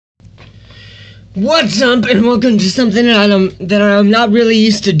What's up, and welcome to something that I'm not really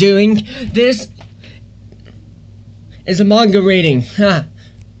used to doing. This is a manga reading. Sort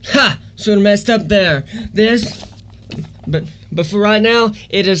of messed up there. But for right now,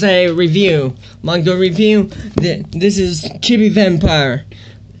 it is a review, manga review. This is Chibi Vampire,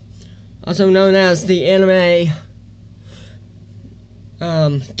 also known as the anime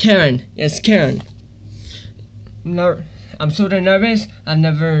Karen. Yes, Karen. I'm sort of nervous. I've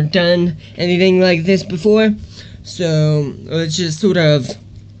never done anything like this before, so let's just sort of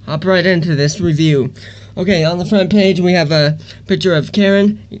hop right into this review. Okay, on the front page we have a picture of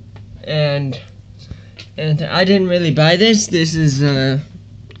Karen, and I didn't really buy this. This is a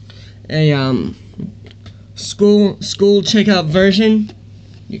school checkout version.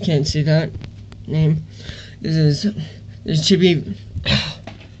 You can't see that name. This Chibi.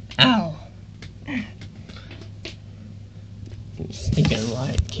 Ow. Stinking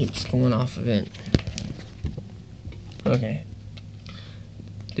light keeps going off of it. Okay.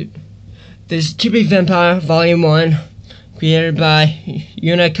 This Chibi Vampire Volume 1, created by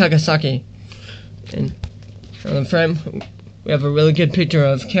Yuna Kakasaki. And on the front, we have a really good picture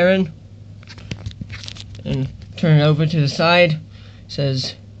of Karen. And turn it over to the side, it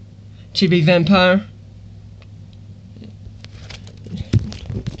says Chibi Vampire.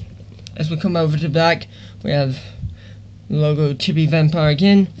 As we come over to the back, we have logo Chibi Vampire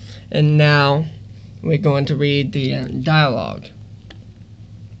again, and now we're going to read the dialogue.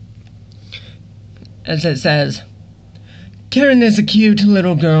 As it says, Karen is a cute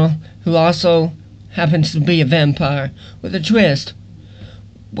little girl who also happens to be a vampire, with a twist.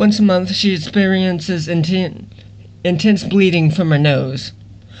 Once a month she experiences intense bleeding from her nose.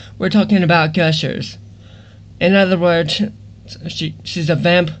 We're talking about gushers. In other words, she's a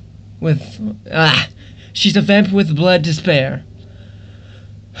vamp with blood to spare.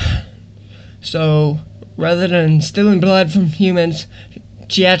 So, rather than stealing blood from humans,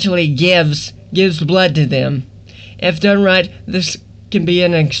 she actually gives blood to them. If done right, this can be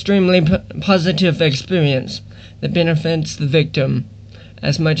an extremely positive experience that benefits the victim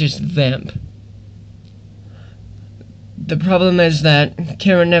as much as the vamp. The problem is that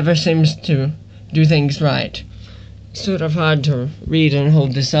Karen never seems to do things right. It's sort of hard to read and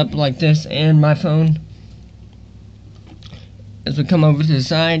hold this up like this and my phone. As we come over to the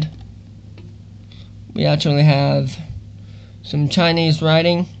side, we actually have some Chinese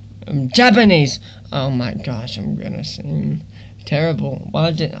writing. Japanese! Oh my gosh, I'm gonna seem terrible. Why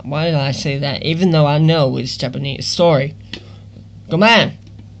did I say that? Even though I know it's Japanese. Sorry. Come on!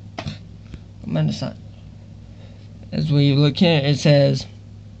 Come on the side. As we look here, it says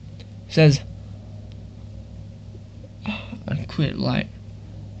I quit light.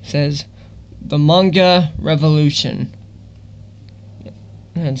 It says the Manga Revolution.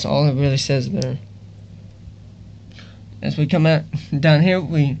 That's all it really says there. As we come out down here,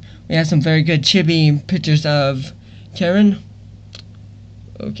 we have some very good chibi pictures of Karen.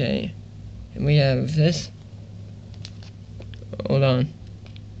 Okay, and we have this. Hold on.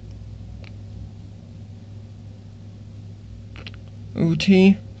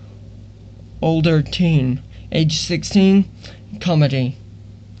 OT, older teen, age 16, comedy.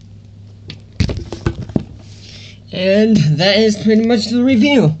 And that is pretty much the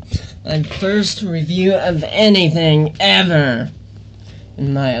review. My first review of anything ever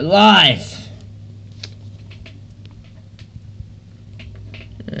in my life.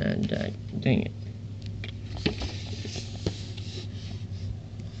 And dang it.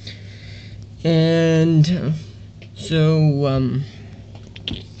 And so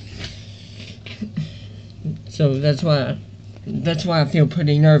that's why I feel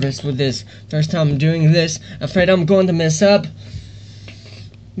pretty nervous with this. First time doing this. Afraid I'm going to mess up.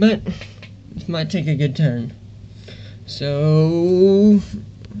 But this might take a good turn. So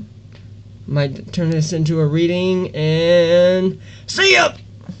might turn this into a reading and see ya!